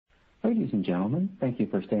Ladies and gentlemen, thank you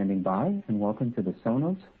for standing by, and welcome to the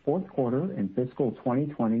Sonos fourth quarter and fiscal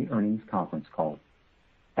 2020 earnings conference call.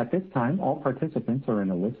 At this time, all participants are in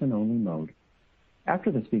a listen-only mode.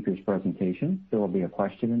 After the speaker's presentation, there will be a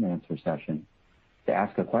question-and-answer session. To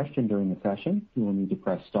ask a question during the session, you will need to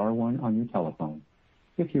press star one on your telephone.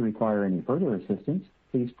 If you require any further assistance,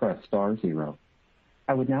 please press star zero.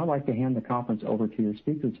 I would now like to hand the conference over to your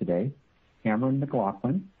speaker today, Cammeron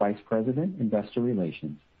McLaughlin, Vice President, Investor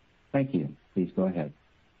Relations. Thank you. Please go ahead.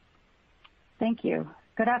 Thank you.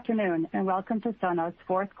 Good afternoon, and welcome to Sonos'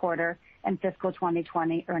 fourth quarter and fiscal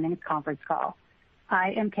 2020 earnings conference call.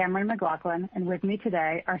 I am Cammeron McLaughlin, and with me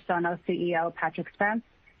today are Sonos CEO Patrick Spence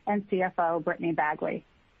and CFO Brittany Bagley.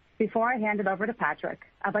 Before I hand it over to Patrick,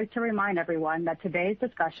 I'd like to remind everyone that today's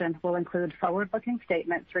discussion will include forward-looking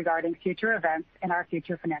statements regarding future events and our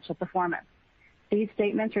future financial performance. These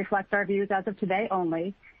statements reflect our views as of today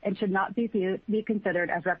only and should not be considered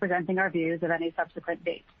as representing our views of any subsequent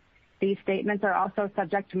date. These statements are also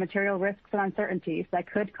subject to material risks and uncertainties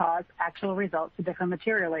that could cause actual results to differ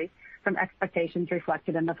materially from expectations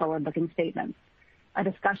reflected in the forward-looking statements. A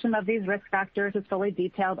discussion of these risk factors is fully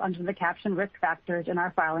detailed under the caption Risk Factors in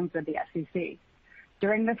our filings with the SEC.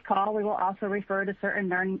 During this call, we will also refer to certain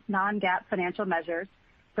non-GAAP financial measures.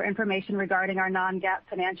 For information regarding our non-GAAP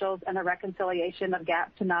financials and a reconciliation of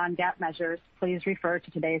GAAP to non-GAAP measures, please refer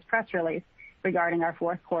to today's press release regarding our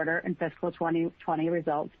fourth quarter and fiscal 2020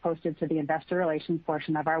 results posted to the investor relations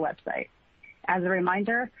portion of our website. As a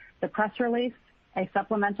reminder, the press release, a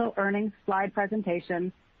supplemental earnings slide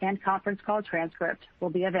presentation, and conference call transcript will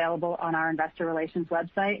be available on our investor relations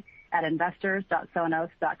website at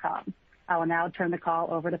investors.sonos.com. I will now turn the call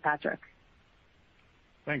over to Patrick.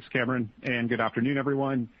 Thanks, Cammeron, and good afternoon,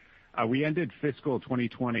 everyone. We ended fiscal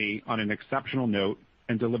 2020 on an exceptional note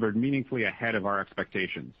and delivered meaningfully ahead of our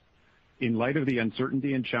expectations. In light of the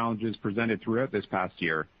uncertainty and challenges presented throughout this past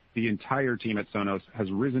year, the entire team at Sonos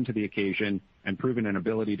has risen to the occasion and proven an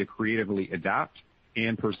ability to creatively adapt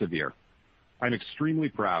and persevere. I'm extremely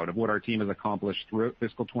proud of what our team has accomplished throughout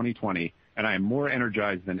fiscal 2020, and I am more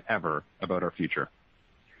energized than ever about our future.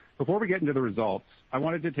 Before we get into the results, I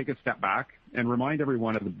wanted to take a step back and remind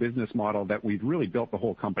everyone of the business model that we've really built the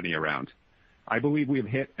whole company around. I believe we have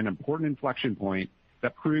hit an important inflection point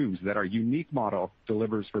that proves that our unique model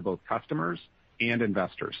delivers for both customers and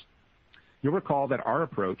investors. You'll recall that our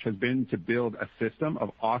approach has been to build a system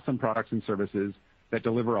of awesome products and services that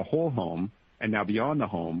deliver a whole home, and now beyond the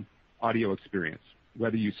home, audio experience,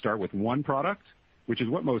 whether you start with one product, which is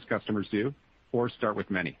what most customers do, or start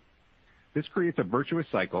with many. This creates a virtuous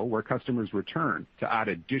cycle where customers return to add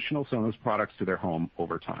additional Sonos products to their home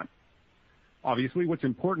over time. Obviously, what's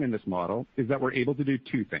important in this model is that we're able to do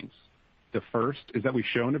two things. The first is that we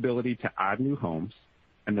show an ability to add new homes,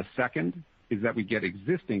 and the second is that we get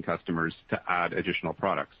existing customers to add additional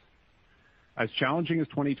products. As challenging as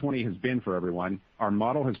 2020 has been for everyone, our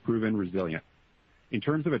model has proven resilient. In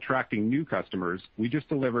terms of attracting new customers, we just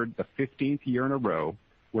delivered the 15th year in a row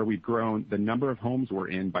where we've grown the number of homes we're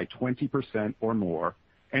in by 20% or more,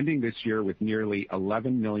 ending this year with nearly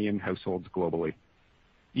 11 million households globally.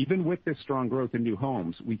 Even with this strong growth in new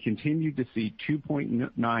homes, we continued to see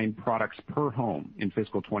 2.9 products per home in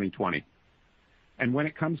fiscal 2020. And when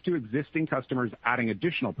it comes to existing customers adding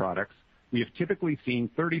additional products, we have typically seen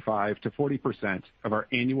 35 to 40% of our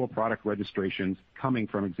annual product registrations coming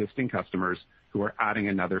from existing customers who are adding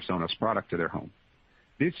another Sonos product to their home.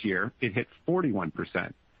 This year, it hit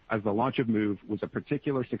 41%, as the launch of Move was a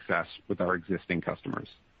particular success with our existing customers.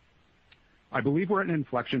 I believe we're at an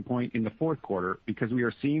inflection point in the fourth quarter because we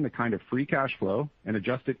are seeing the kind of free cash flow and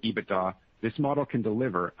adjusted EBITDA this model can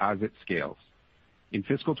deliver as it scales. In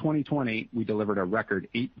fiscal 2020, we delivered a record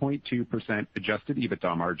 8.2% adjusted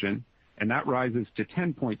EBITDA margin, and that rises to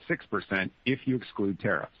 10.6% if you exclude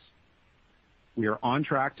tariffs. We are on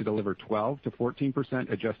track to deliver 12 to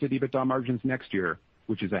 14% adjusted EBITDA margins next year,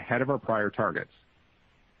 which is ahead of our prior targets.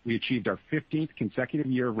 We achieved our 15th consecutive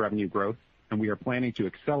year of revenue growth, and we are planning to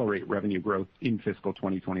accelerate revenue growth in fiscal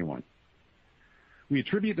 2021. We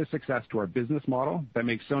attribute this success to our business model that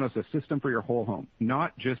makes Sonos a system for your whole home,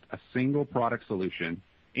 not just a single product solution,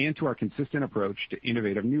 and to our consistent approach to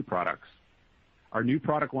innovative new products. Our new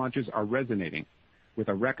product launches are resonating with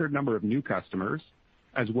a record number of new customers,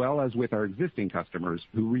 as well as with our existing customers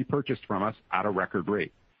who repurchased from us at a record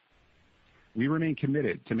rate. We remain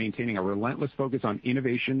committed to maintaining a relentless focus on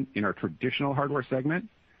innovation in our traditional hardware segment,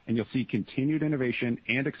 and you'll see continued innovation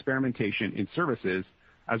and experimentation in services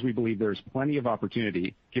as we believe there's plenty of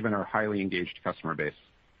opportunity given our highly engaged customer base.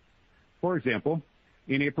 For example,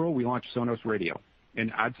 in April, we launched Sonos Radio,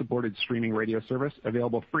 an ad-supported streaming radio service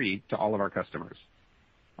available free to all of our customers.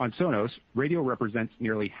 On Sonos, radio represents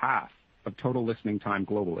nearly half of total listening time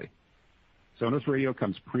globally. Sonos Radio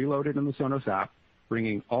comes preloaded in the Sonos app,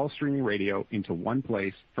 bringing all streaming radio into one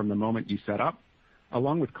place from the moment you set up,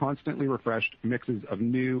 along with constantly refreshed mixes of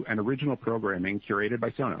new and original programming curated by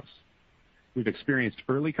Sonos. We've experienced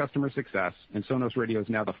early customer success, and Sonos Radio is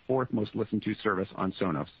now the fourth most listened to service on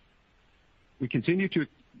Sonos. We continue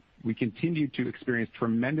to experience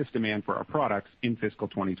tremendous demand for our products in fiscal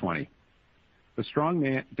 2020. The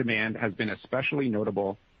strong demand has been especially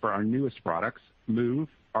notable for our newest products, Move,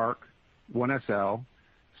 Arc, One SL,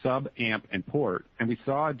 Sub, Amp, and Port, and we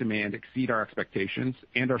saw demand exceed our expectations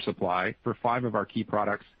and our supply for 5 of our key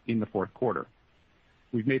products in the fourth quarter.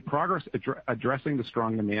 We've made progress addressing the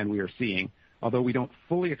strong demand we are seeing, although we don't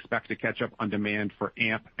fully expect to catch up on demand for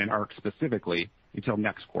Amp and Arc specifically until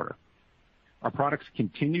next quarter. Our products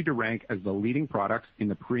continue to rank as the leading products in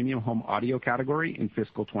the premium home audio category in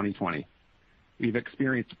fiscal 2020. We've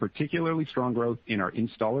experienced particularly strong growth in our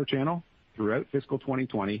installer channel throughout fiscal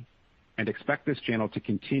 2020 and expect this channel to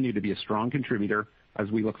continue to be a strong contributor as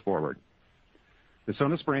we look forward. The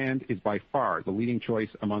Sonos brand is by far the leading choice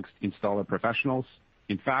amongst installer professionals.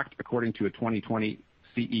 In fact, according to a 2020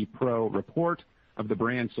 CE Pro report of the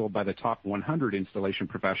brands sold by the top 100 installation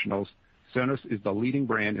professionals, Sonos is the leading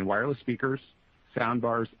brand in wireless speakers,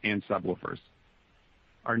 soundbars, and subwoofers.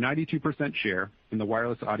 Our 92% share in the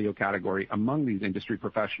wireless audio category among these industry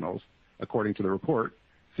professionals, according to the report,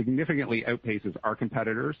 significantly outpaces our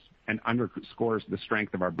competitors and underscores the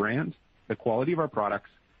strength of our brand, the quality of our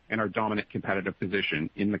products, and our dominant competitive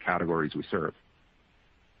position in the categories we serve.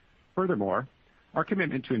 Furthermore, our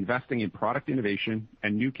commitment to investing in product innovation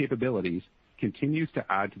and new capabilities continues to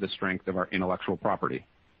add to the strength of our intellectual property.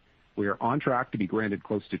 We are on track to be granted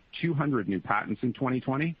close to 200 new patents in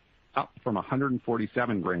 2020, up from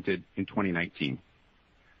 147 granted in 2019.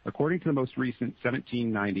 According to the most recent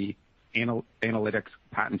 1790 Analytics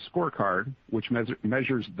Patent Scorecard, which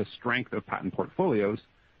measures the strength of patent portfolios,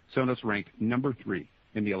 Sonos ranked number 3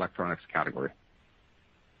 in the electronics category.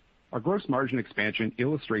 Our gross margin expansion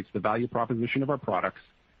illustrates the value proposition of our products,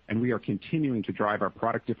 and we are continuing to drive our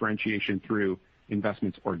product differentiation through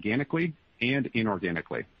investments organically and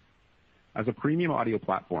inorganically. As a premium audio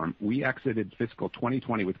platform, we exited fiscal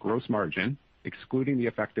 2020 with gross margin, excluding the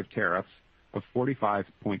effect of tariffs, of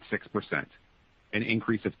 45.6%, an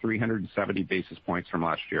increase of 370 basis points from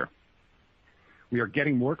last year. We are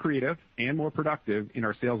getting more creative and more productive in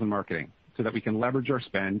our sales and marketing so that we can leverage our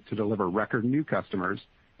spend to deliver record new customers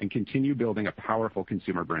and continue building a powerful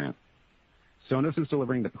consumer brand. Sonos is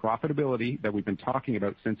delivering the profitability that we've been talking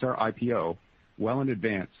about since our IPO well in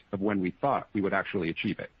advance of when we thought we would actually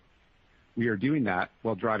achieve it. We are doing that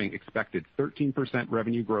while driving expected 13%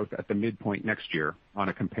 revenue growth at the midpoint next year on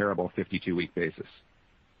a comparable 52-week basis.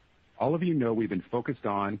 All of you know we've been focused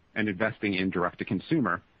on and investing in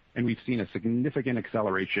direct-to-consumer, and we've seen a significant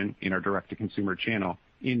acceleration in our direct-to-consumer channel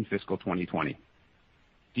in fiscal 2020.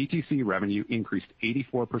 DTC revenue increased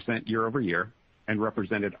 84% year over year and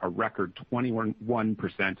represented a record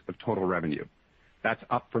 21% of total revenue. That's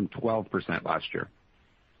up from 12% last year.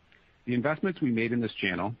 The investments we made in this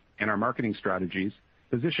channel and our marketing strategies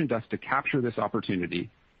positioned us to capture this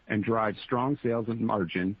opportunity and drive strong sales and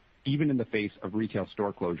margin even in the face of retail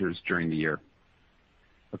store closures during the year.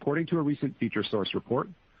 According to a recent Feature Source report,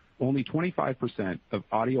 only 25% of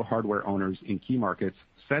audio hardware owners in key markets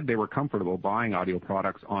said they were comfortable buying audio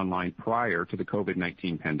products online prior to the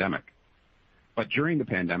COVID-19 pandemic. But during the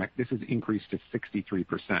pandemic, this has increased to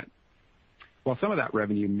 63%. While some of that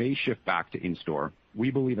revenue may shift back to in-store,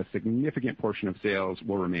 we believe a significant portion of sales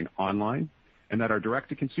will remain online and that our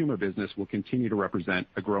direct-to-consumer business will continue to represent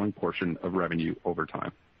a growing portion of revenue over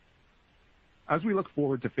time. As we look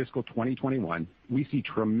forward to fiscal 2021, we see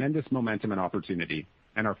tremendous momentum and opportunity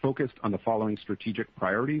and are focused on the following strategic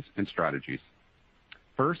priorities and strategies.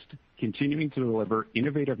 First, continuing to deliver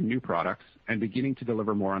innovative new products and beginning to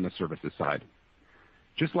deliver more on the services side.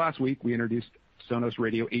 Just last week, we introduced Sonos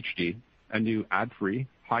Radio HD, a new ad-free,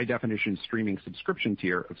 high-definition streaming subscription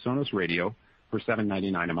tier of Sonos Radio for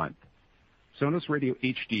 $7.99 a month. Sonos Radio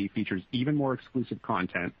HD features even more exclusive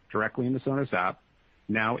content directly in the Sonos app,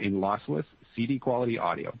 now in lossless CD-quality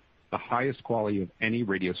audio, the highest quality of any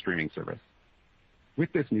radio streaming service.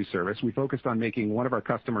 With this new service, we focused on making one of our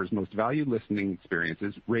customers' most valued listening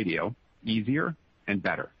experiences, radio, easier and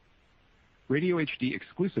better. Radio HD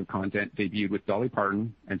exclusive content debuted with Dolly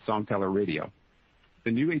Parton and Songteller Radio.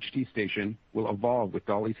 The new HD station will evolve with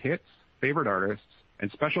Dolly's hits, favorite artists,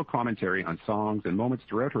 and special commentary on songs and moments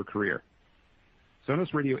throughout her career.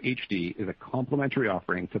 Sonos Radio HD is a complementary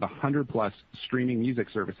offering to the 100-plus streaming music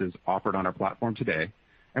services offered on our platform today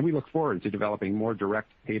and we look forward to developing more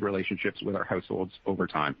direct paid relationships with our households over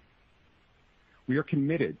time. We are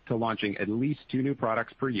committed to launching at least 2 new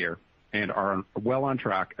products per year and are well on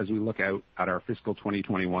track as we look out at our fiscal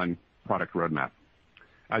 2021 product roadmap.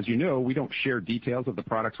 As you know, we don't share details of the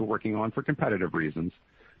products we're working on for competitive reasons,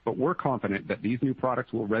 but we're confident that these new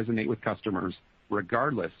products will resonate with customers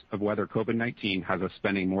regardless of whether COVID-19 has us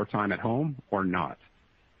spending more time at home or not.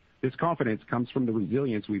 This confidence comes from the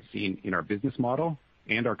resilience we've seen in our business model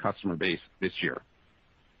and our customer base this year.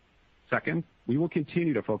 Second, we will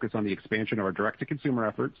continue to focus on the expansion of our direct-to-consumer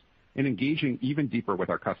efforts and engaging even deeper with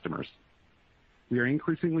our customers. We are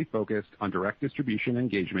increasingly focused on direct distribution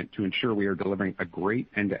engagement to ensure we are delivering a great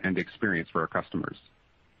end-to-end experience for our customers.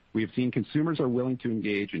 We have seen consumers are willing to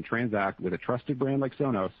engage and transact with a trusted brand like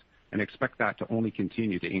Sonos and expect that to only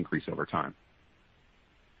continue to increase over time.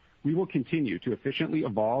 We will continue to efficiently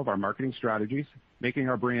evolve our marketing strategies, making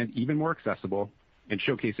our brand even more accessible and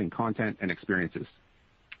showcasing content and experiences.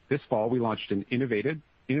 This fall, we launched an innovative,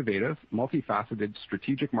 multifaceted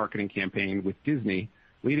strategic marketing campaign with Disney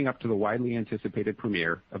leading up to the widely anticipated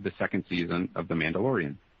premiere of the 2nd season of The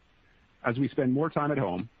Mandalorian. As we spend more time at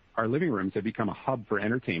home, our living rooms have become a hub for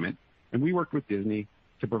entertainment, and we worked with Disney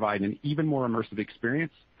to provide an even more immersive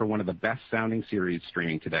experience for one of the best-sounding series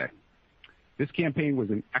streaming today. This campaign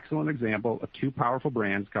was an excellent example of 2 powerful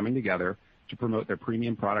brands coming together to promote their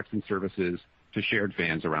premium products and services to shared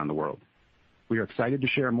fans around the world. We are excited to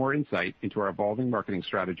share more insight into our evolving marketing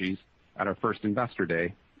strategies at our first Investor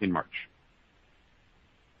Day in March.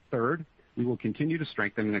 Third, we will continue to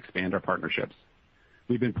strengthen and expand our partnerships.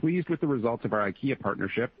 We've been pleased with the results of our IKEA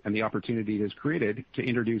partnership and the opportunity it has created to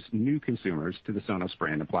introduce new consumers to the Sonos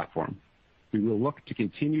brand and platform. We will look to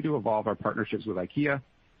continue to evolve our partnerships with IKEA,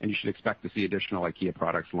 and you should expect to see additional IKEA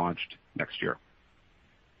products launched next year.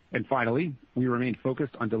 And finally, we remain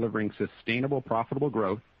focused on delivering sustainable, profitable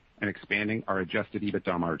growth and expanding our adjusted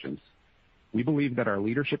EBITDA margins. We believe that our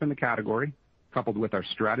leadership in the category, coupled with our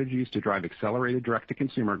strategies to drive accelerated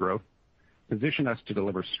direct-to-consumer growth, position us to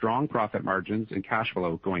deliver strong profit margins and cash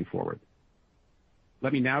flow going forward.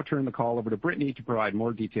 Let me now turn the call over to Brittany to provide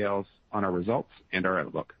more details on our results and our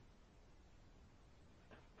outlook.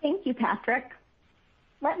 Thank you, Patrick.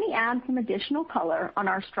 Let me add some additional color on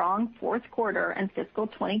our strong fourth quarter and fiscal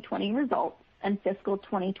 2020 results and fiscal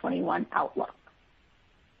 2021 outlook.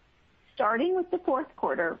 Starting with the fourth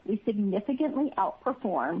quarter, we significantly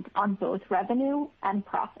outperformed on both revenue and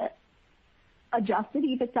profit. Adjusted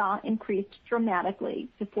EBITDA increased dramatically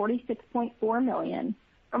to $46.4 million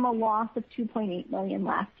from a loss of $2.8 million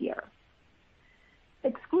last year.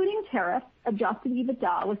 Excluding tariffs, adjusted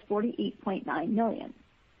EBITDA was $48.9 million.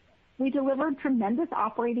 We delivered tremendous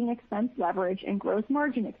operating expense leverage and gross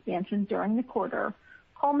margin expansion during the quarter,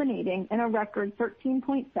 culminating in a record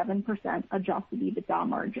 13.7% adjusted EBITDA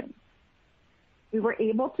margin. We were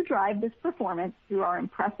able to drive this performance through our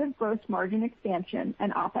impressive gross margin expansion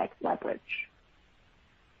and OpEx leverage.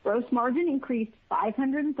 Gross margin increased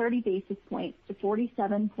 530 basis points to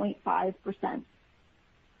 47.5%.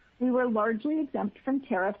 We were largely exempt from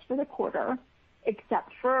tariffs for the quarter,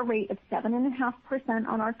 except for a rate of 7.5%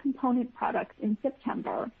 on our component products in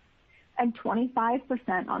September and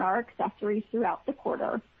 25% on our accessories throughout the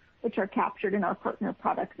quarter, which are captured in our partner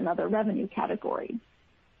products and other revenue category.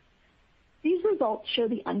 These results show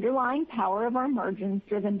the underlying power of our margins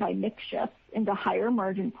driven by mix shifts into higher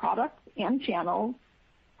margin products and channels,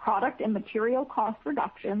 product and material cost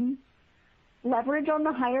reductions, leverage on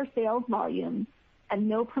the higher sales volume, and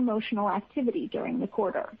no promotional activity during the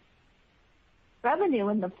quarter. Revenue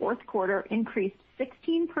in the fourth quarter increased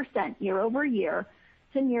 16% year over year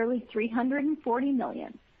to nearly $340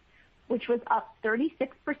 million, which was up 36%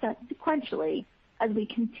 sequentially as we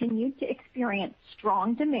continued to experience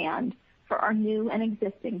strong demand for our new and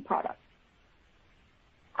existing products.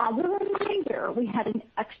 As a reminder, we had an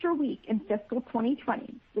extra week in fiscal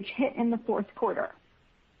 2020, which hit in the fourth quarter.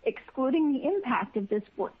 Excluding the impact of this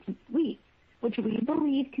 14th week, which we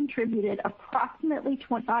believe contributed approximately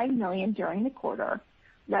 $25 million during the quarter,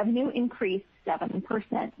 revenue increased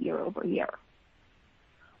 7% year over year.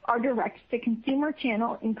 Our direct-to-consumer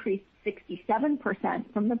channel increased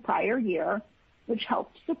 67% from the prior year, which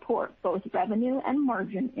helped support both revenue and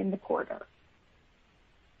margin in the quarter.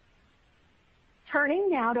 Turning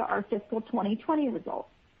now to our fiscal 2020 results.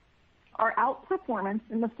 Our outperformance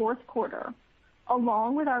in the fourth quarter,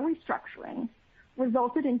 along with our restructuring,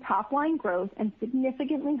 resulted in top-line growth and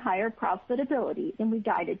significantly higher profitability than we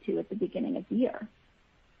guided to at the beginning of the year.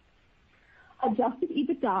 Adjusted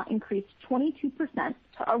EBITDA increased 22%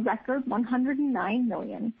 to a record $109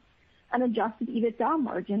 million, and adjusted EBITDA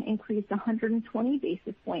margin increased 120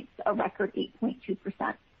 basis points to a record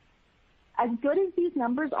 8.2%. As good as these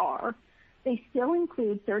numbers are, they still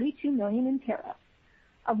include $32 million in tariffs,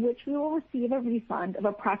 of which we will receive a refund of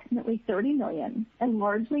approximately $30 million and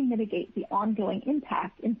largely mitigate the ongoing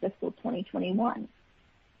impact in fiscal 2021.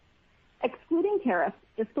 Excluding tariffs,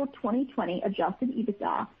 fiscal 2020 adjusted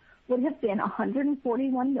EBITDA would have been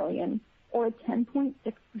 $141 million, or a 10.6%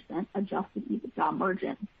 adjusted EBITDA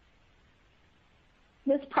margin.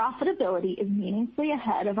 This profitability is meaningfully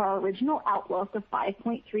ahead of our original outlook of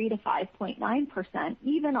 5.3 to 5.9%,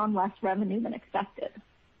 even on less revenue than expected.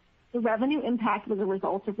 The revenue impact was a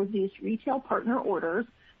result of reduced retail partner orders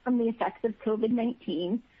from the effects of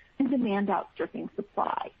COVID-19 and demand outstripping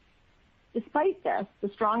supply. Despite this, the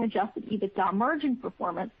strong adjusted EBITDA margin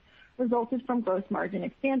performance resulted from gross margin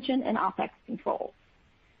expansion and OpEx control,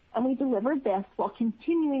 and we delivered this while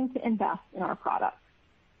continuing to invest in our products.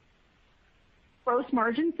 Gross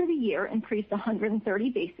margin for the year increased 130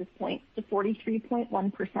 basis points to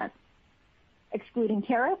 43.1%. Excluding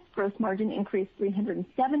tariffs, gross margin increased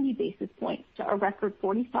 370 basis points to a record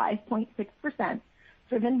 45.6%,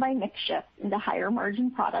 driven by mix shifts into higher margin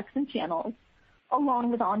products and channels, along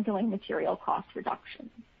with ongoing material cost reductions.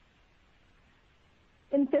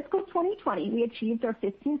 In fiscal 2020, we achieved our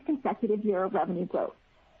 15th consecutive year of revenue growth.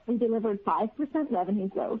 We delivered 5% revenue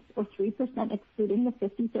growth, or 3% excluding the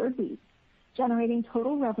 53rd week, generating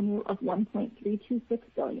total revenue of $1.326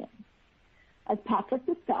 billion. As Patrick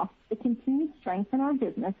discussed, the continued strength in our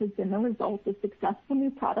business has been the result of successful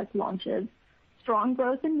new product launches, strong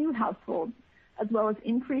growth in new households, as well as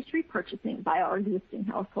increased repurchasing by our existing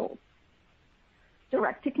households.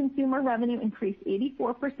 Direct-to-consumer revenue increased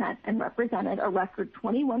 84% and represented a record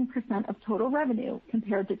 21% of total revenue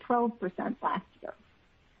compared to 12% last year.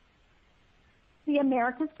 The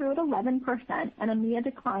Americas grew at 11% and EMEA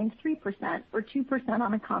declined 3%, or 2%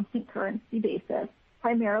 on a constant currency basis,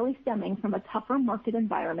 primarily stemming from a tougher market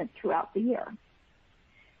environment throughout the year.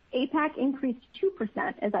 APAC increased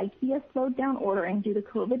 2% as IKEA slowed down ordering due to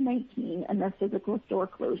COVID-19 and their physical store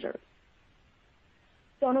closures.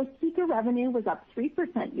 Sonos speaker revenue was up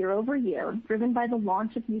 3% year over year, driven by the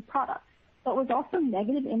launch of new products, but was also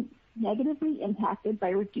negatively impacted by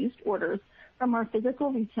reduced orders from our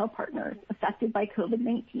physical retail partners affected by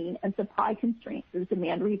COVID-19 and supply constraints as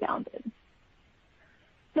demand rebounded.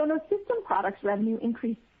 Sonos system products revenue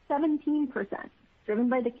increased 17%, driven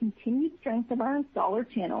by the continued strength of our installer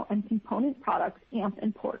channel and component products, Amp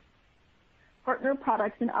and Port. Partner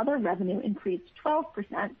products and other revenue increased 12%,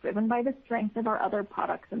 driven by the strength of our other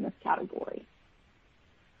products in this category.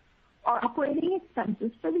 Our operating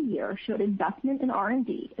expenses for the year showed investment in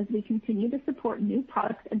R&D as we continue to support new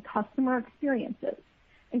products and customer experiences,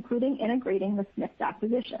 including integrating the Snips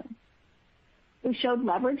acquisition. We showed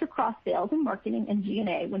leverage across sales and marketing and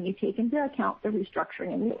G&A when you take into account the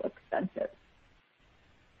restructuring and legal expenses.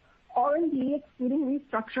 R&D, excluding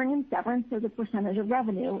restructuring and severance as a percentage of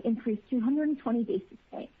revenue, increased 220 basis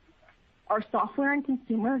points. Our software and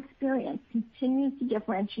consumer experience continues to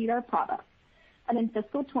differentiate our products, and in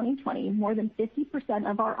fiscal 2020, more than 50%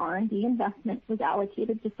 of our R&D investment was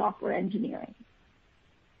allocated to software engineering.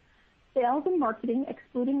 Sales and marketing,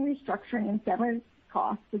 excluding restructuring and severance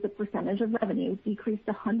costs as a percentage of revenue, decreased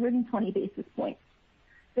 120 basis points.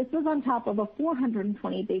 This was on top of a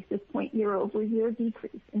 420 basis point year-over-year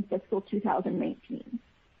decrease in fiscal 2019.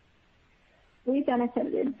 We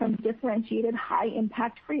benefited from differentiated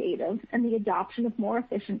high-impact creative and the adoption of more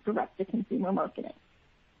efficient direct-to-consumer marketing.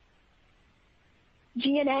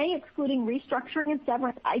 G&A, excluding restructuring and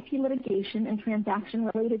severance, IP litigation, and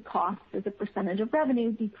transaction-related costs as a percentage of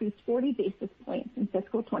revenue, decreased 40 basis points in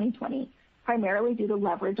fiscal 2020, primarily due to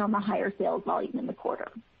leverage on the higher sales volume in the quarter.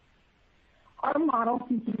 Our model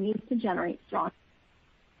continues to generate strong.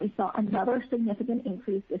 We saw another significant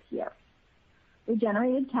increase this year. We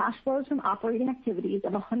generated cash flows from operating activities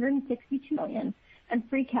of $162 million and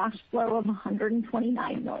free cash flow of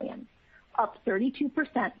 $129 million, up 32%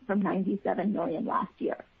 from $97 million last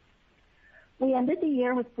year. We ended the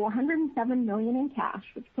year with $407 million in cash,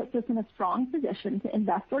 which puts us in a strong position to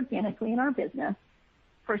invest organically in our business,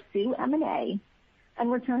 pursue M&A,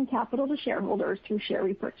 and return capital to shareholders through share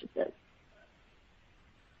repurchases.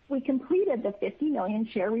 We completed the $50 million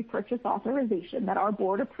share repurchase authorization that our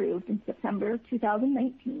board approved in September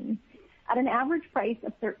 2019 at an average price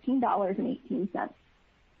of $13.18.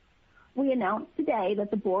 We announced today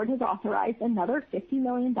that the board has authorized another $50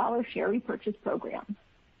 million share repurchase program.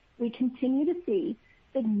 We continue to see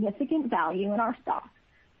significant value in our stock,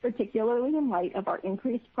 particularly in light of our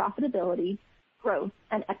increased profitability, growth,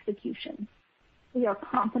 and execution. We are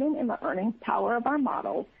confident in the earnings power of our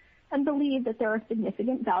model and believe that there are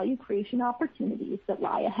significant value creation opportunities that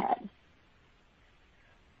lie ahead.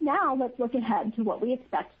 Now let's look ahead to what we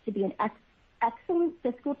expect to be an excellent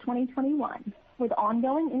fiscal 2021, with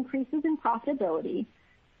ongoing increases in profitability,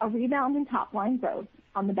 a rebound in top-line growth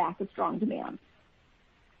on the back of strong demand.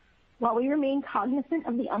 While we remain cognizant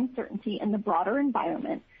of the uncertainty in the broader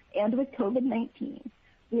environment and with COVID-19,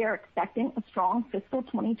 we are expecting a strong fiscal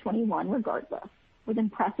 2021 regardless, with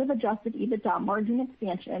impressive adjusted EBITDA margin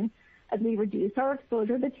expansion as we reduce our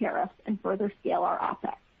exposure to tariffs and further scale our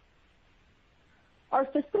OpEx. Our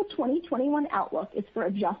fiscal 2021 outlook is for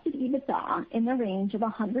adjusted EBITDA in the range of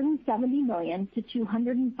 $170 million to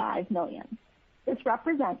 $205 million. This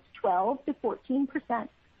represents 12 to 14%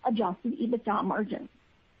 adjusted EBITDA margin,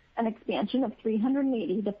 an expansion of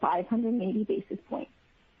 380 to 580 basis points.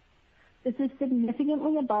 This is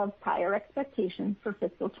significantly above prior expectations for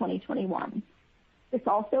fiscal 2021. This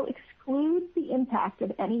also excludes the impact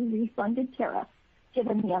of any refunded tariffs,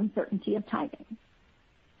 given the uncertainty of timing.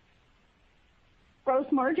 Gross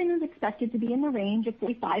margin is expected to be in the range of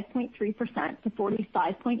 45.3% to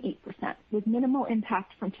 45.8%, with minimal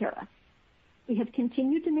impact from tariffs. We have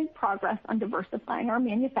continued to make progress on diversifying our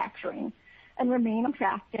manufacturing and remain on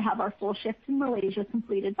track to have our full shift in Malaysia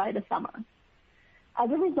completed by the summer. As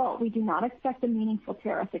a result, we do not expect a meaningful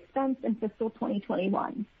tariff expense in fiscal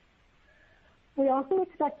 2021. We also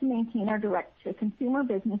expect to maintain our direct-to-consumer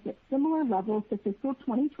business at similar levels to fiscal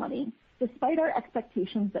 2020, despite our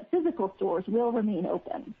expectations that physical stores will remain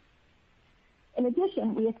open. In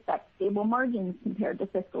addition, we expect stable margins compared to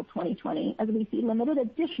fiscal 2020 as we see limited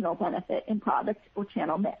additional benefit in product or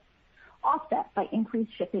channel mix, offset by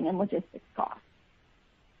increased shipping and logistics costs.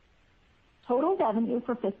 Total revenue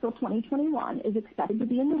for fiscal 2021 is expected to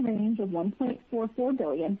be in the range of $1.44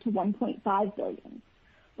 billion to $1.5 billion,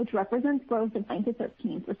 which represents growth of 9 to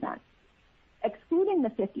 13%. Excluding the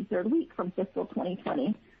 53rd week from fiscal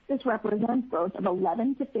 2020, this represents growth of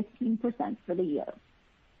 11 to 15% for the year.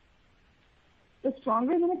 The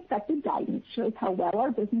stronger than expected guidance shows how well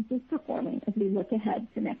our business is performing as we look ahead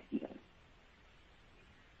to next year.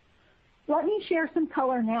 Let me share some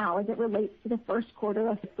color now as it relates to the first quarter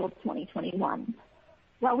of fiscal 2021.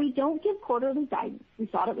 While we don't give quarterly guidance, we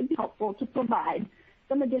thought it would be helpful to provide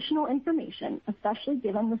some additional information, especially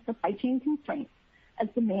given the supply chain constraints, as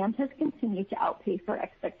demand has continued to outpace our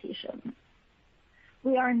expectations.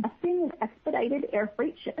 We are investing in expedited air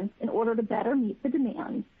freight shipments in order to better meet the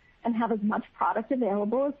demand and have as much product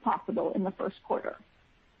available as possible in the first quarter.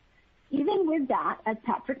 Even with that, as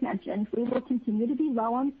Patrick mentioned, we will continue to be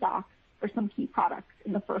low on stock for some key products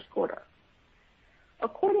in the first quarter.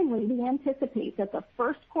 Accordingly, we anticipate that the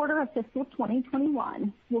first quarter of fiscal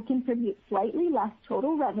 2021 will contribute slightly less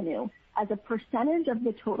total revenue as a percentage of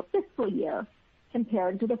the total fiscal year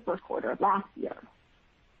compared to the first quarter of last year.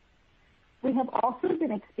 We have also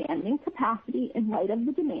been expanding capacity in light of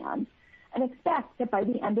the demand and expect that by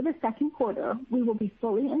the end of the second quarter, we will be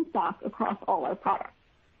fully in stock across all our products.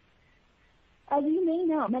 As you may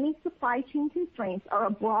know, many supply chain constraints are a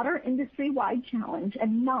broader industry-wide challenge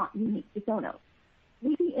and not unique to Sonos.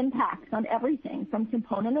 We see impacts on everything from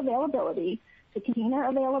component availability to container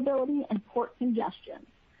availability and port congestion,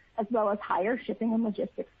 as well as higher shipping and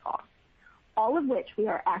logistics costs, all of which we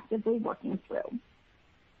are actively working through.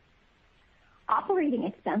 Operating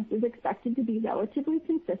expense is expected to be relatively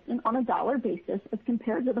consistent on a dollar basis as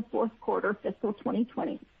compared to the fourth quarter fiscal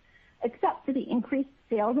 2020, except for the increased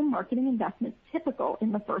sales and marketing investments typical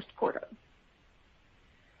in the first quarter.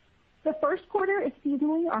 The first quarter is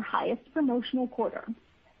seasonally our highest promotional quarter.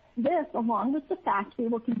 This, along with the fact we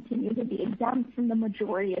will continue to be exempt from the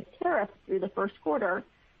majority of tariffs through the first quarter,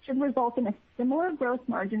 should result in a similar gross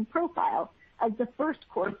margin profile as the first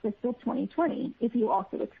quarter fiscal 2020 if you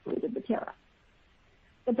also excluded the tariff.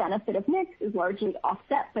 The benefit of mix is largely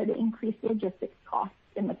offset by the increased logistics costs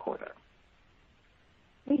in the quarter.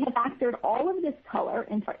 We have factored all of this color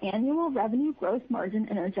into our annual revenue, gross margin,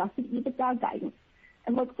 and adjusted EBITDA guidance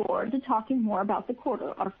and look forward to talking more about the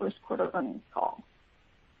quarter, our first quarter earnings call.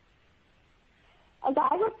 As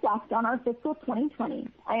I reflect on our fiscal 2020,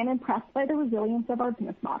 I am impressed by the resilience of our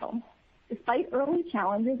business model. Despite early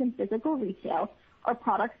challenges in physical retail, our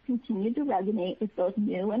products continue to resonate with both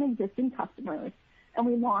new and existing customers, and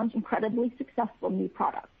we launched incredibly successful new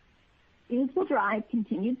products. These will drive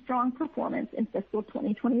continued strong performance in fiscal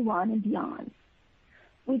 2021 and beyond.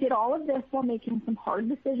 We did all of this while making some hard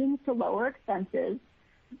decisions to lower expenses,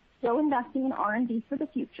 still investing in R&D for the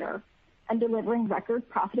future, and delivering record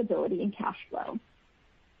profitability and cash flow.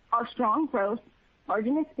 Our strong growth,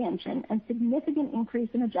 margin expansion, and significant increase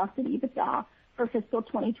in adjusted EBITDA for fiscal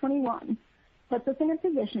 2021 puts us in a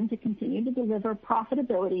position to continue to deliver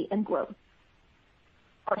profitability and growth.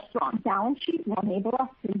 Our strong balance sheet will enable us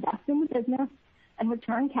to invest in the business and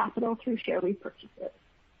return capital through share repurchases.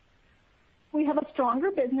 We have a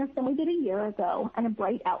stronger business than we did a year ago and a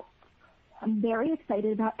bright outlook. I'm very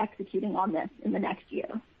excited about executing on this in the next year.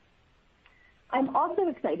 I'm also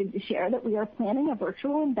excited to share that we are planning a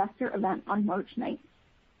virtual investor event on March 9th.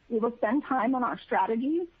 We will spend time on our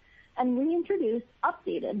strategies and reintroduce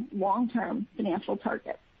updated long-term financial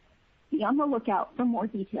targets. Be on the lookout for more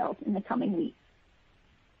details in the coming weeks.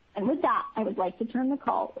 And with that, I would like to turn the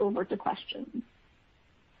call over to questions.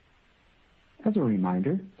 As a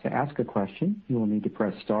reminder, to ask a question, you will need to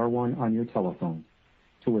press star one on your telephone.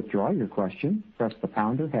 To withdraw your question, press the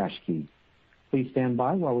pound or hash key. Please stand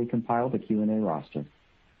by while we compile the Q&A roster.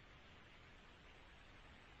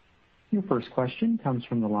 Your first question comes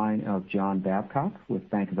from the line of John Babcock with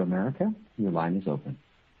Bank of America. Your line is open.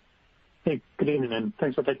 Hey, good evening, and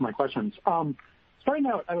thanks for taking my questions. Starting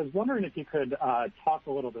out, I was wondering if you could talk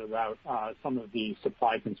a little bit about some of the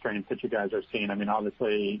supply constraints that you guys are seeing. I mean,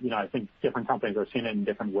 obviously, I think different companies are seeing it in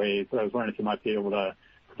different ways, but I was wondering if you might be able to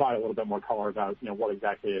provide a little bit more color about, what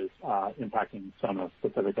exactly is impacting Sonos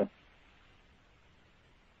specifically.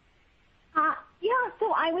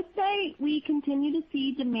 So I would say we continue to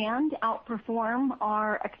see demand outperform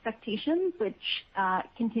our expectations, which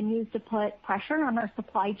continues to put pressure on our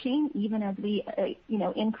supply chain even as we,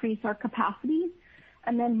 increase our capacity.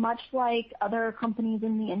 And then much like other companies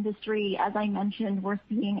in the industry, as I mentioned, we're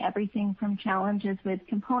seeing everything from challenges with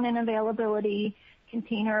component availability,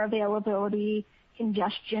 container availability,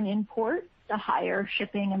 congestion in ports, to higher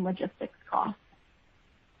shipping and logistics costs.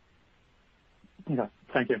 Okay,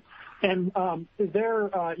 thank you. And is there,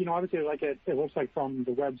 obviously, it looks like from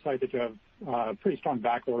the website that you have pretty strong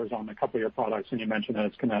back orders on a couple of your products, and you mentioned that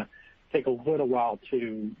it's going to take a little while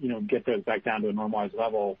to, get those back down to a normalized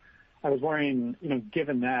level. I was wondering,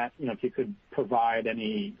 given that, if you could provide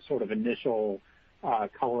any sort of initial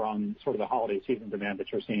color on sort of the holiday season demand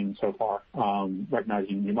that you're seeing so far,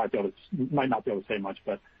 recognizing you might not be able to say much,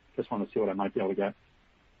 but just want to see what I might be able to get.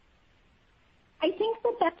 I think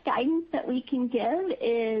the best guidance that we can give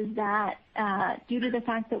is that due to the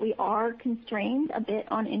fact that we are constrained a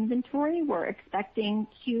bit on inventory, we're expecting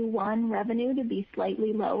Q1 revenue to be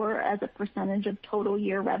slightly lower as a percentage of total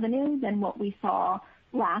year revenue than what we saw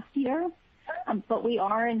last year. But we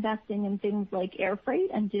are investing in things like air freight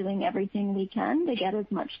and doing everything we can to get as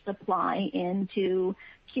much supply into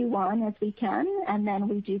Q1 as we can. And then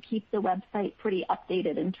we do keep the website pretty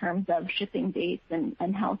updated in terms of shipping dates and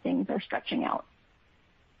how things are stretching out.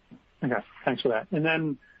 Okay, thanks for that. And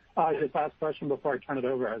then just last question before I turn it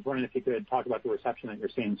over. I was wondering if you could talk about the reception that you're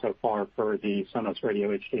seeing so far for the Sonos Radio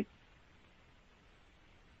HD.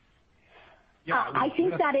 Yeah, I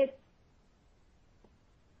think that it's...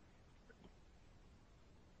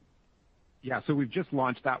 Yeah, so we've just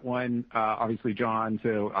launched that one, obviously, John,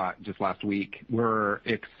 so just last week. We're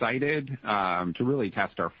excited to really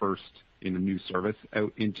test our first new service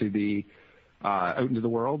out into the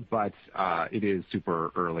world, but it is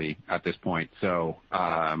super early at this point. So,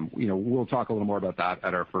 we'll talk a little more about that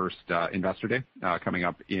at our first Investor Day coming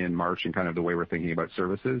up in March and kind of the way we're thinking about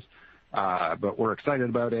services. But we're excited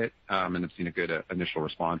about it and have seen a good initial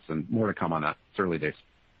response, and more to come on that. It's early days.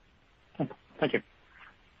 Okay. Thank you.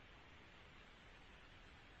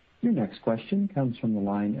 Your next question comes from the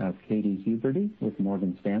line of Katy Huberty with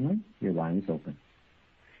Morgan Stanley. Your line is open.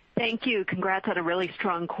 Thank you. Congrats on a really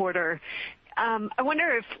strong quarter. I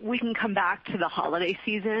wonder if we can come back to the holiday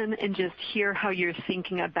season and just hear how you're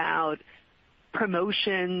thinking about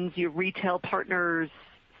promotions, your retail partners,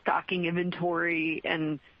 stocking inventory,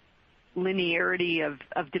 and linearity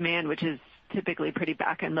of demand, which is typically pretty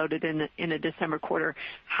back-end loaded in a December quarter.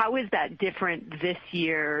 How is that different this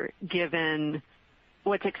year, given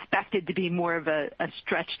what's expected to be more of a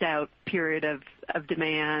stretched out period of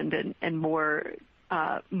demand and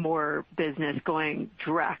more business going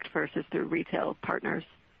direct versus through retail partners?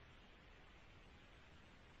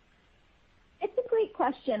 It's a great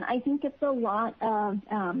question. I think it's a lot of,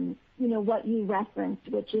 what you referenced,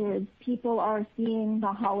 which is people are seeing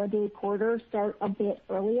the holiday quarter start a bit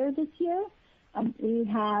earlier this year. We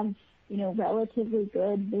have, relatively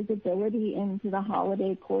good visibility into the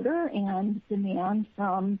holiday quarter and demand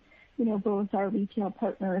from, both our retail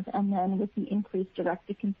partners and then with the increased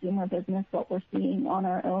direct-to-consumer business, what we're seeing on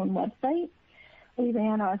our own website. We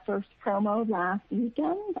ran our first promo last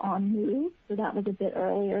weekend on Move, so that was a bit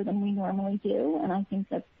earlier than we normally do, and I think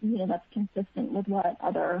that's, that's consistent with what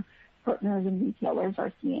other partners and retailers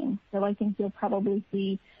are seeing. So I think you'll probably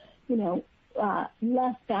see,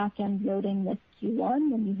 less back-end loading this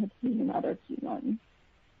Q1 than you have seen in other Q1s.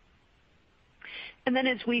 And then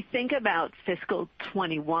as we think about fiscal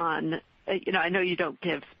 21, I know you don't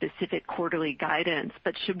give specific quarterly guidance,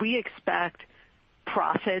 but should we expect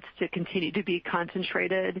profits to continue to be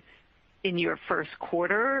concentrated in your first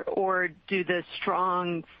quarter, or do the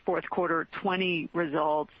strong fourth quarter 20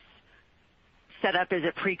 results set up as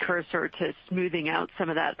a precursor to smoothing out some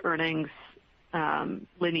of that earnings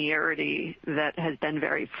linearity that has been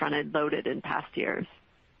very front-end loaded in past years?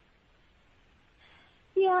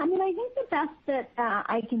 Yeah, I think the best that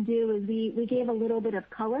I can do is we gave a little bit of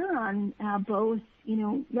color on both,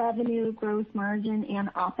 revenue, gross margin,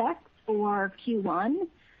 and OpEx for Q1.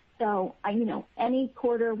 So, any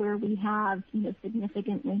quarter where we have,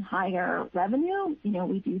 significantly higher revenue,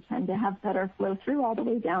 we do tend to have better flow through all the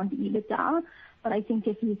way down to EBITDA. But I think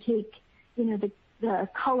if you take, the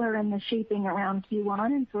color and the shaping around Q1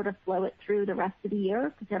 and sort of flow it through the rest of the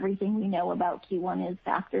year, because everything we know about Q1 is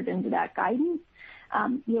factored into that guidance,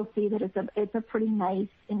 you'll see that it's a pretty nice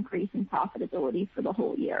increase in profitability for the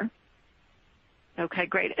whole year. Okay,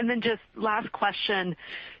 great. And then just last question,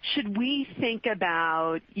 should we think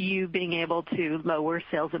about you being able to lower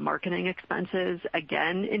sales and marketing expenses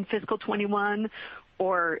again in fiscal 21,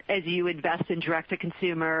 or as you invest in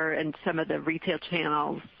direct-to-consumer and some of the retail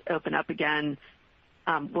channels open up again,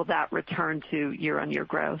 will that return to year-on-year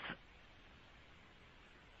growth?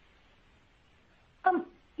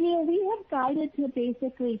 We have guided to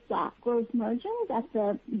basically flat gross margins at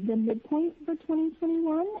the midpoint for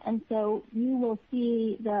 2021, and so you will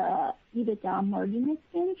see the EBITDA margin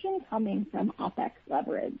expansion coming from OpEx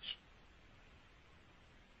leverage.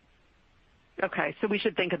 Okay, so we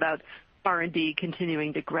should think about R&D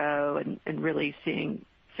continuing to grow and really seeing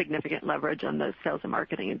significant leverage on the sales and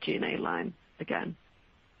marketing and G&A line again.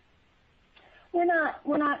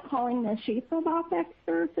 We're not calling the shape of OpEx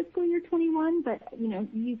for fiscal year 21, but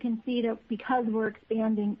you can see that because we're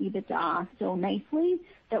expanding EBITDA so nicely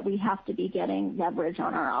that we have to be getting leverage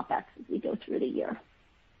on our OpEx as we go through the year.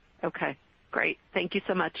 Okay, great. Thank you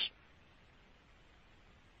so much.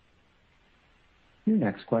 Your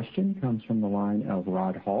next question comes from the line of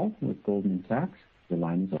Rod Hall with Goldman Sachs. Your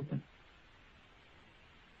line is open.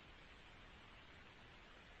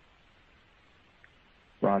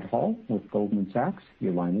 Rod Hall with Goldman Sachs,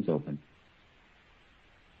 your line is open.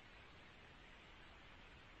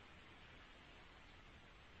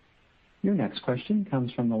 Your next question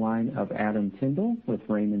comes from the line of Adam Tindall with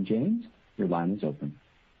Raymond James. Your line is open.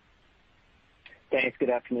 Thanks.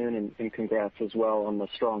 Good afternoon, and congrats as well on the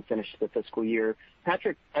strong finish to the fiscal year.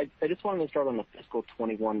 Patrick, I just wanted to start on the fiscal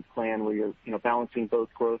 21 plan where you're balancing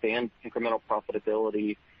both growth and incremental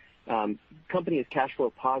profitability. Company is cash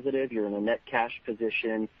flow positive. You're in a net cash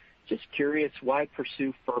position. Just curious, why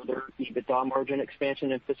pursue further EBITDA margin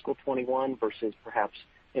expansion in fiscal 21 versus perhaps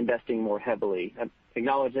investing more heavily? I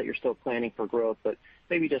acknowledge that you're still planning for growth, but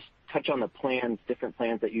maybe just touch on the different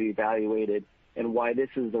plans that you evaluated, and why this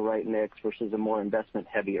is the right mix versus a more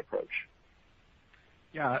investment-heavy approach.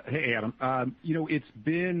 Yeah. Hey, Adam. It's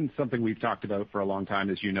been something we've talked about for a long time,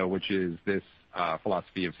 as you know, which is this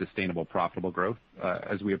philosophy of sustainable, profitable growth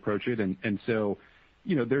as we approach it. And so,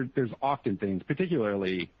 there's often things,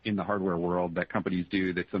 particularly in the hardware world, that companies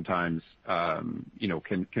do that sometimes,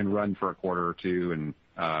 can run for a quarter or two, and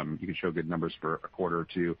you can show good numbers for a quarter or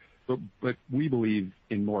two. But we believe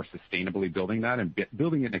in more sustainably building that and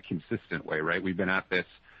building it in a consistent way, right? We've been at this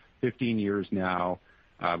 15 years now.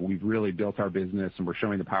 We've really built our business, and we're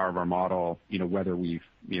showing the power of our model, whether we've,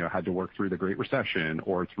 had to work through the Great Recession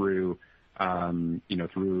or through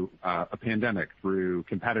a pandemic, through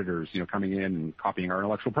competitors, coming in and copying our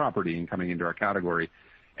intellectual property and coming into our category.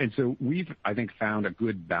 And so we've, I think, found a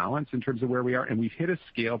good balance in terms of where we are, and we've hit a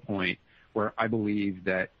scale point where I believe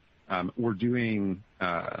that we're doing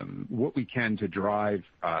what we can to drive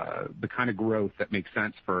the kind of growth that makes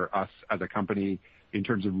sense for us as a company in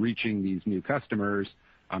terms of reaching these new customers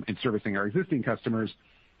and servicing our existing customers,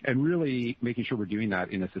 and really making sure we're doing that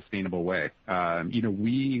in a sustainable way.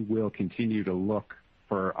 We will continue to look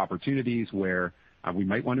for opportunities where we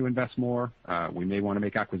might want to invest more. We may want to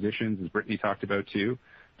make acquisitions, as Brittany talked about too,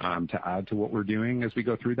 to add to what we're doing as we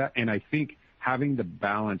go through that. And I think having the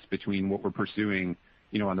balance between what we're pursuing,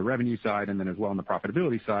 on the revenue side and then as well on the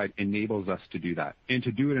profitability side enables us to do that, and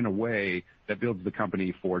to do it in a way that builds the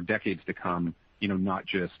company for decades to come, not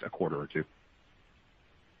just a quarter or two.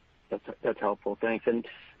 That's helpful. Thanks. And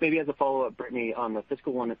maybe as a follow-up, Brittany, on the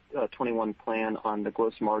fiscal 21 plan on the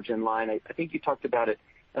gross margin line, I think you talked about it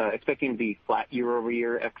expecting to be flat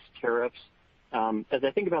year-over-year ex tariffs. As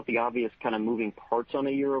I think about the obvious kind of moving parts on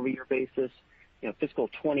a year-over-year basis, fiscal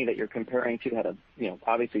 2020 that you're comparing to had a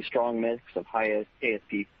obviously strong mix of high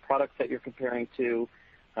ASP products that you're comparing to.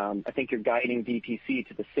 I think you're guiding DTC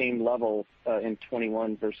to the same level in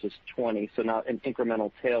 21 versus 20, so not an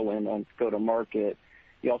incremental tailwind on go-to-market.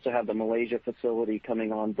 You also have the Malaysia facility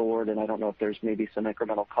coming on board, and I don't know if there's maybe some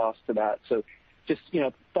incremental cost to that. So just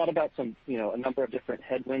thought about some a number of different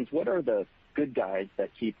headwinds. What are the good guys that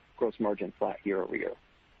keep gross margin flat year over year?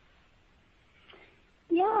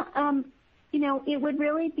 Yeah, it would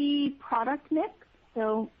really be product mix.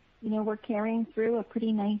 So, we're carrying through a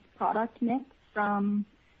pretty nice product mix from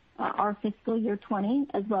our fiscal year 20,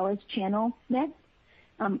 as well as channel mix.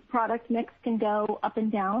 Product mix can go up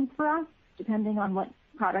and down for us, depending on what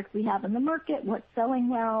products we have in the market, what's selling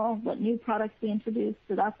well, what new products we introduce.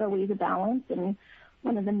 So that's always a balance and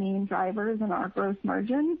one of the main drivers in our gross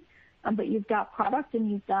margin. But you've got product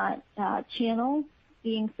and you've got channel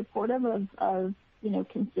being supportive of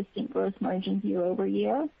consistent gross margins year over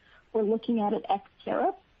year. We're looking at it ex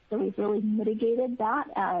tariff, so we've really mitigated that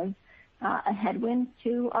as a headwind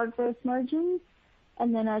to our gross margins.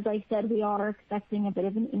 And then, as I said, we are expecting a bit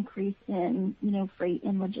of an increase in freight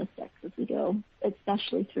and logistics as we go,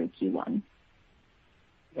 especially through Q1.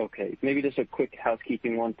 Okay, maybe just a quick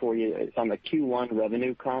housekeeping one for you on the Q1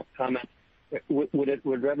 revenue comment.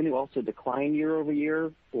 Would revenue also decline year over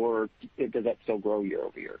year, or does that still grow year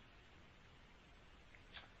over year?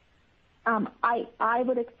 I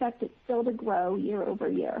would expect it still to grow year over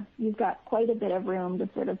year. You've got quite a bit of room to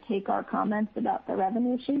sort of take our comments about the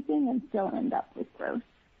revenue shaping and still end up with growth.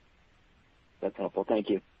 That's helpful. Thank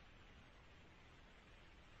you.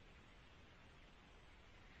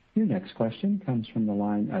 Your next question comes from the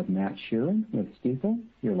line of Matt Sheerin with Stifel.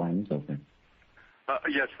 Your line is open.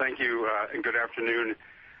 Yes, thank you, and good afternoon.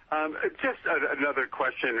 Just another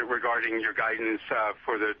question regarding your guidance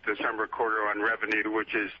for the December quarter on revenue,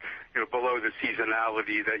 which is below the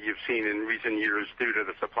seasonality that you've seen in recent years due to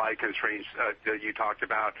the supply constraints that you talked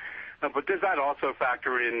about. But does that also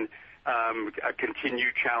factor in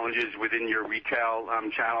continued challenges within your retail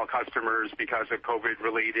channel customers because of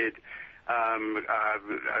COVID-related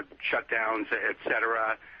shutdowns, et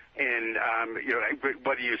cetera? And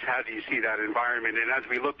how do you see that environment? And as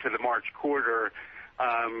we look to the March quarter,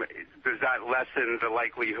 does that lessen the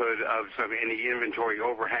likelihood of any inventory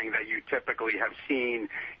overhang that you typically have seen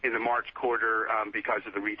in the March quarter because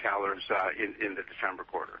of the retailers in the December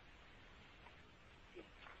quarter?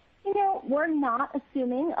 We're not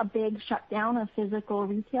assuming a big shutdown of physical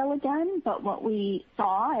retail again, but what we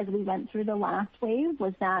saw as we went through the last wave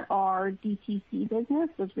was that our DTC business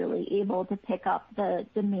was really able to pick up the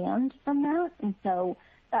demand from that. And so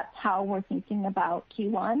that's how we're thinking about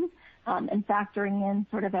Q1 and factoring in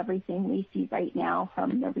sort of everything we see right now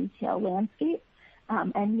from the retail landscape.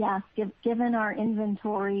 And yes, given our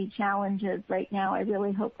inventory challenges right now, I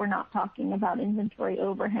really hope we're not talking about inventory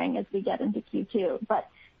overhang as we get into Q2. But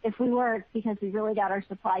if we were, it's because we really got our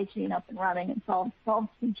supply chain up and running and solved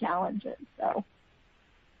some challenges. So.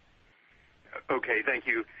 Okay, thank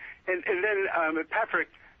you. And then Patrick,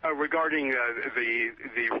 regarding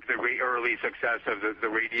the early success of the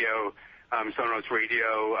radio, Sonos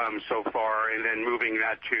Radio so far, and then moving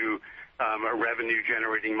that to a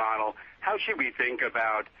revenue-generating model, how should we think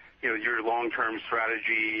about your long-term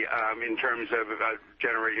strategy in terms of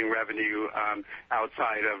generating revenue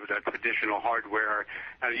outside of the traditional hardware?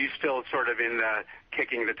 Are you still sort of in the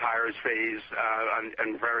kicking the tires phase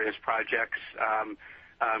on various projects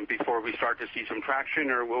before we start to see some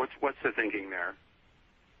traction, or what's the thinking there?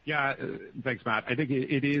 Yeah, thanks, Matt. I think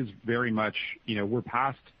it is very much, we're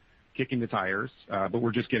past kicking the tires, but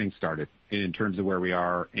we're just getting started in terms of where we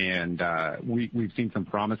are. And we've seen some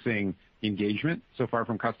promising engagement so far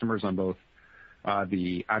from customers on both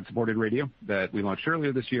the ad-supported radio that we launched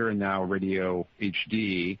earlier this year and now Radio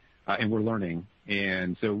HD, and we're learning.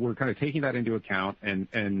 And so we're kind of taking that into account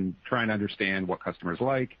and trying to understand what customers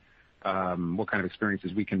like, what kind of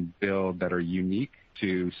experiences we can build that are unique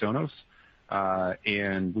to Sonos.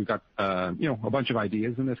 And we've got, a bunch of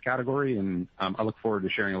ideas in this category, and I look forward to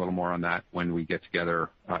sharing a little more on that when we get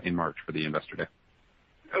together in March for the Investor Day.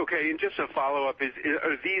 Okay, and just a follow-up,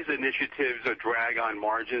 are these initiatives a drag on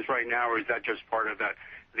margins right now, or is that just part of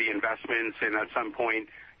the investments, and at some point,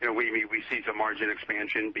 we see some margin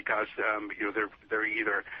expansion because, they're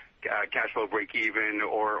either cash flow break even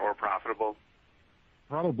or profitable?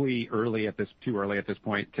 Probably too early at this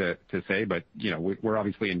point to say, but we're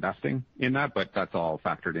obviously investing in that, but that's all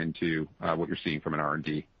factored into what you're seeing from an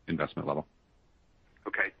R&D investment level.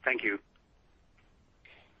 Okay, thank you.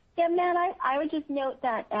 Yeah, Matt, I would just note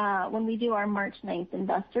that when we do our March 9th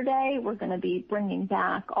Investor Day, we're going to be bringing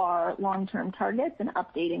back our long-term targets and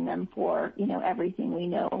updating them for everything we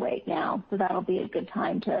know right now. So that'll be a good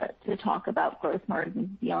time to talk about growth margins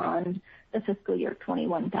beyond the fiscal year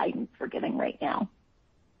 21 guidance we're giving right now.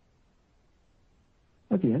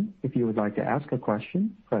 Again, if you would like to ask a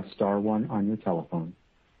question, press star one on your telephone.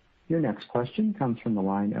 Your next question comes from the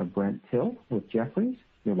line of Brent Thill with Jefferies.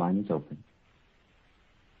 Your line is open.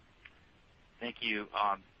 Thank you.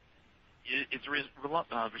 Its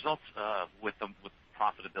results with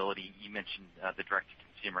profitability, you mentioned the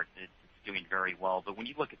direct-to-consumer, it's doing very well. But when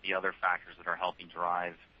you look at the other factors that are helping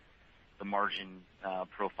drive the margin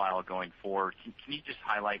profile going forward, can you just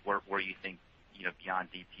highlight where you think, beyond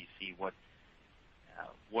DTC, what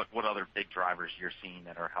other big drivers you're seeing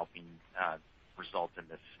that are helping result in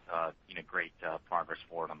this great progress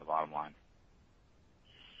forward on the bottom line?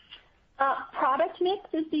 Product mix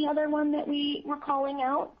is the other one that we were calling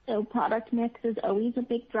out. So product mix is always a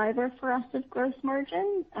big driver for us of gross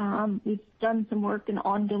margin. We've done some work in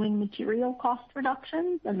ongoing material cost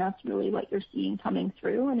reductions, and that's really what you're seeing coming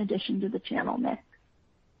through in addition to the channel mix.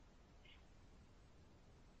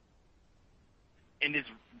 And is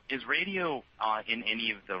radio in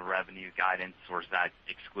any of the revenue guidance, or is that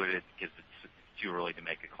excluded because it's too early to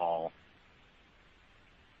make a call?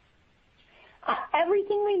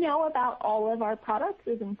 Everything we know about all of our products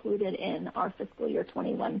is included in our fiscal year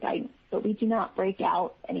 21 guidance, but we do not break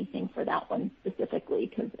out anything for that one specifically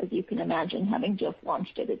because, as you can imagine, having just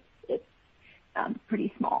launched it, it's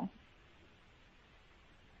pretty small.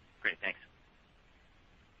 Great, thanks.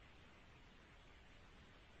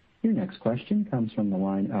 Your next question comes from the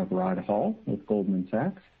line of Rod Hall with Goldman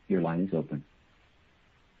Sachs. Your line is open.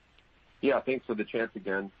 Yeah, thanks for the chance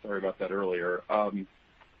again. Sorry about that earlier.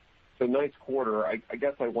 So nice quarter. I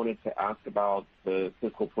guess I wanted to ask about the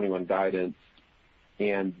fiscal 21 guidance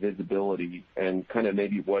and visibility and kind of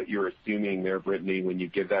maybe what you're assuming there, Brittany, when you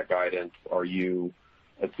give that guidance. Are you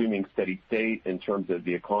assuming steady state in terms of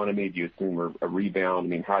the economy? Do you assume a rebound? I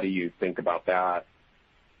mean, how do you think about that?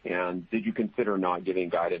 And did you consider not giving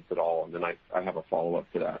guidance at all? And then I have a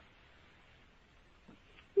follow-up to that.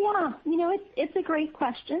 Yeah, it's a great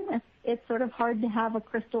question. It's sort of hard to have a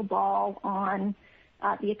crystal ball on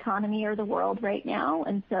the economy or the world right now.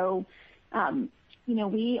 And so,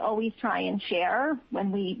 we always try and share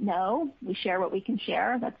when we know. We share what we can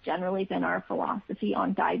share. That's generally been our philosophy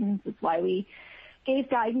on guidance. It's why we gave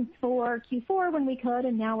guidance for Q4 when we could,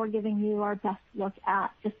 and now we're giving you our best look at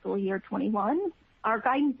fiscal year 21. Our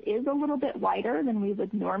guidance is a little bit wider than we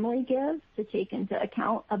would normally give to take into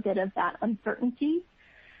account a bit of that uncertainty.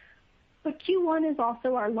 But Q1 is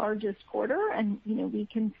also our largest quarter, and we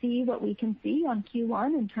can see what we can see on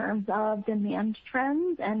Q1 in terms of demand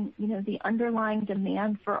trends and the underlying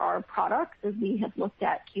demand for our products as we have looked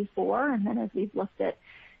at Q4 and then as we've looked at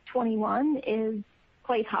 21 is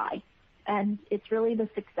quite high, and it's really the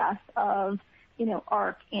success of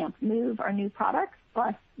Arc, Amp, Move, our new products,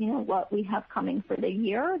 plus what we have coming for the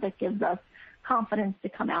year that gives us confidence to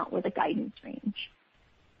come out with a guidance range.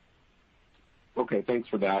 Okay, thanks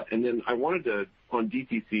for that. And then I wanted to, on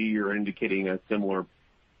DTC, you're indicating a similar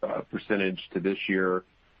percentage to this year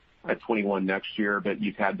at 21 next year, but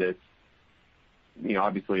you've had this,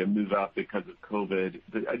 obviously a move up because of COVID.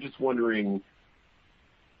 But I'm just wondering,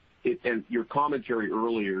 and your commentary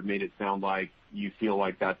earlier made it sound like you feel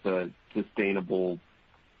like that's a sustainable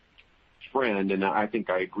trend, and I think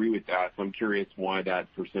I agree with that. So I'm curious why that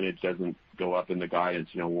percentage doesn't go up in the guidance.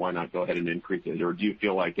 Why not go ahead and increase it? Or do you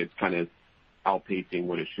feel like it's kind of outpacing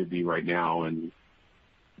what it should be right now, and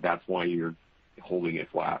that's why you're holding it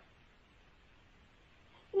flat?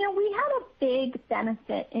 We had a big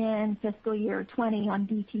benefit in fiscal year 20 on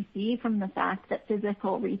DTC from the fact that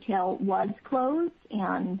physical retail was closed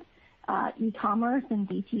and e-commerce and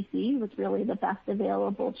DTC was really the best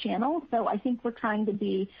available channel. So I think we're trying to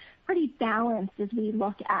be pretty balanced as we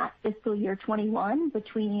look at fiscal year 21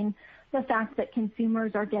 between the fact that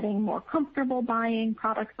consumers are getting more comfortable buying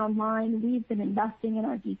products online. We've been investing in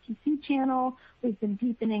our DTC channel. We've been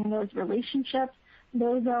deepening those relationships.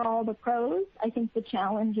 Those are all the pros. I think the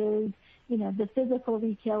challenge is, the physical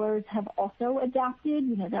retailers have also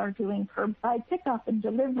adapted. They're doing curbside pickup and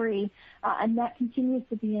delivery, and that continues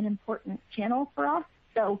to be an important channel for us.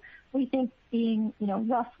 So we think being,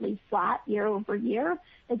 roughly flat year over year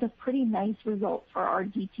is a pretty nice result for our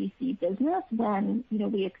DTC business when,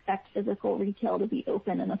 we expect physical retail to be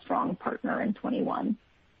open and a strong partner in 21.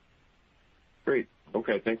 Great.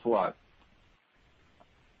 Okay. Thanks a lot.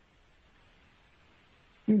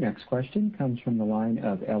 Your next question comes from the line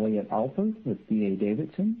of Elliot Alper with D.A.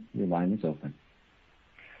 Davidson. Your line is open.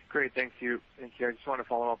 Great. Thank you. I just want to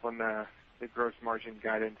follow up on the gross margin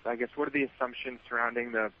guidance. I guess, what are the assumptions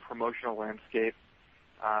surrounding the promotional landscape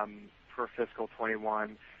for fiscal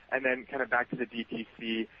 21? And then kind of back to the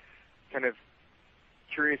DTC, kind of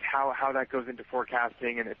curious how that goes into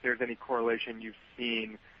forecasting and if there's any correlation you've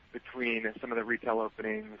seen between some of the retail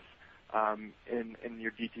openings in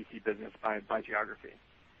your DTC business by geography.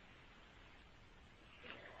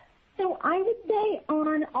 So I would say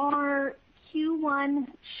on our Q1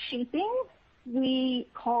 shaping, we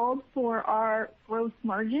called for our gross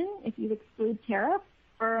margin, if you exclude tariffs,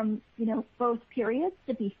 from both periods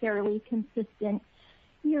to be fairly consistent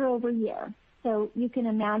year over year. So you can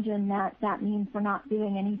imagine that means we're not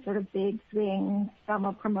doing any sort of big swing from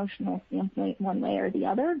a promotional standpoint one way or the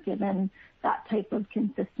other, given that type of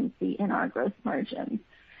consistency in our gross margins.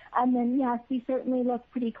 And then, yes, we certainly look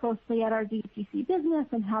pretty closely at our DTC business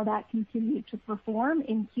and how that continued to perform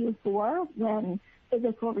in Q4 when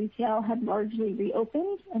physical retail had largely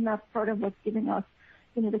reopened, and that's part of what's giving us,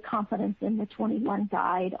 the confidence in the 21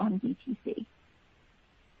 guide on DTC.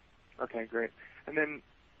 Okay, great. And then,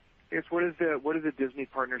 I guess, what does the Disney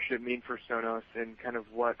partnership mean for Sonos, and kind of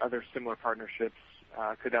what other similar partnerships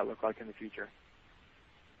could that look like in the future?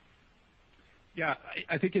 Yeah,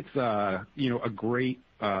 I think it's a great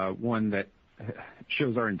one that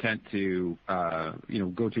shows our intent to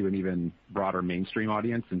go to an even broader mainstream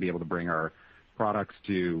audience and be able to bring our products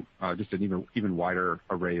to just an even wider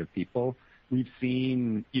array of people. We're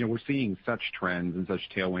seeing such trends and such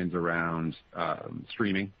tailwinds around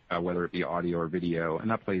streaming, whether it be audio or video, and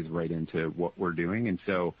that plays right into what we're doing. And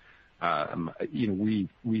so,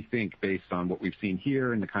 we think based on what we've seen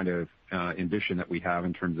here and the kind of ambition that we have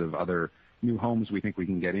in terms of other new homes we think we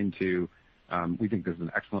can get into, we think this is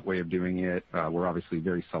an excellent way of doing it. We're obviously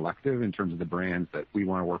very selective in terms of the brands that we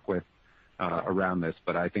want to work with around this,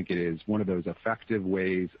 but I think it is one of those effective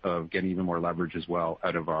ways of getting even more leverage as well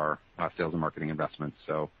out of our sales and marketing investments.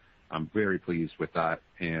 So I'm very pleased with that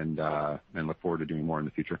and look forward to doing more in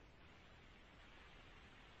the future.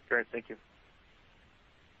 Great. Thank you.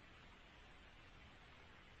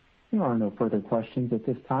 There are no further questions at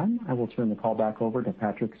this time. I will turn the call back over to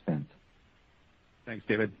Patrick Spence. Thanks,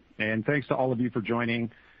 David. And thanks to all of you for joining.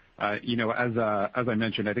 As I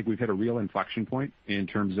mentioned, I think we've hit a real inflection point in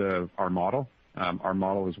terms of our model. Our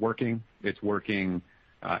model is working. It's working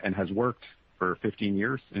and has worked for 15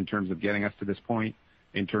 years in terms of getting us to this point,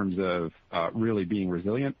 in terms of really being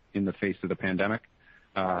resilient in the face of the pandemic.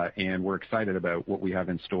 And we're excited about what we have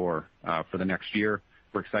in store for the next year.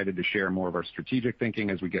 We're excited to share more of our strategic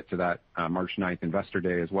thinking as we get to that March 9th Investor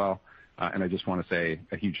Day as well. And I just want to say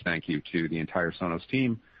a huge thank you to the entire Sonos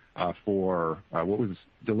team for what was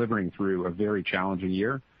delivering through a very challenging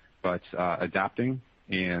year, but adapting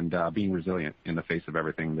and being resilient in the face of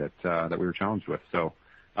everything that we were challenged with. So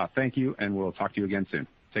thank you, and we'll talk to you again soon.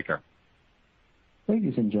 Take care.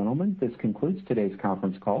 Ladies and gentlemen, this concludes today's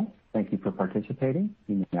conference call. Thank you for participating.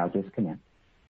 You may now disconnect.